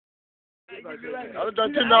I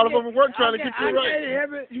done $10 over work trying to get you right. I can't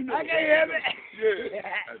help it. I can't help it. Yeah.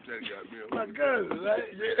 I just got me My cousin, right?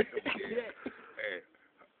 Yeah.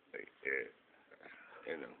 Yeah.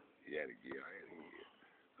 You know, he had to get out.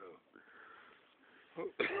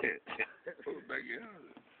 Back in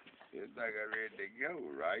it's like I read the go,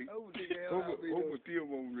 right? Who still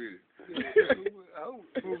won't read it?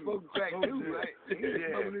 Who smoke crack too, right? He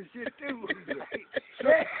smoking this shit too.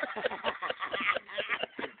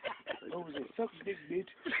 Who was it? Suck dick,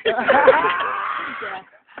 bitch.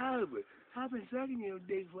 I've been sucking your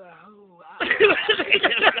dick for a whole hour.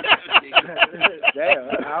 Damn,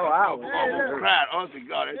 I almost cried. Honestly,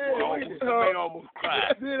 God, that almost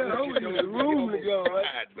cried. Then I hold in the room to go,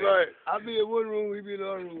 right? Right. I be in one room, he be in the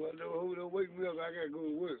other room. I know who don't wake me up, I gotta go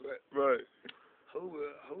to work, right? Right. Who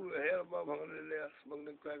the hell am I in there smoking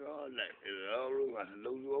that crack all night? In the other room, I said,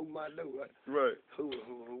 "Don't you open my door, right?" Right. Who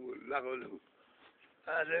lock on the door?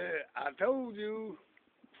 I said, I told you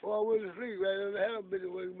before I went to sleep, right? The hell bitch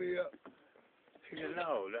wake me up. He said,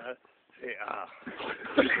 no. I said,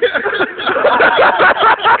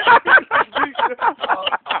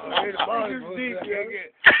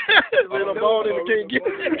 Little ball in the can't get it.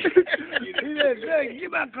 He said, "Hey,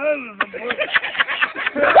 get my cousin some pussy."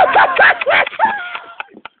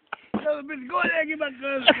 Tell the bitch, go in there and get my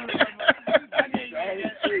cousin some pussy.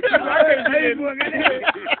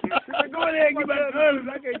 Go in there and get my cousin.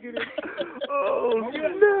 I can't get it. Oh,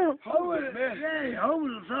 no. Homeless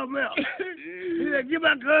or something else. He said, get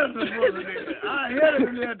my cousin some pussy. I heard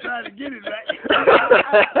him there trying to get it right.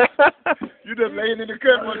 You just laying in the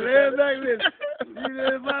cut. I laying back there. He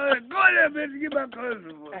said, go in there, bitch, and get my cousin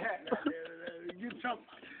some pussy. Get something.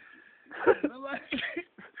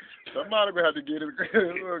 Somebody will have to get it.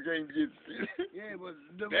 Yeah, but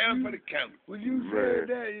Down for the count. when you said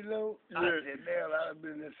that, you know, I Yeah. said, damn, I've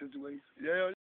been in that situation. Yeah.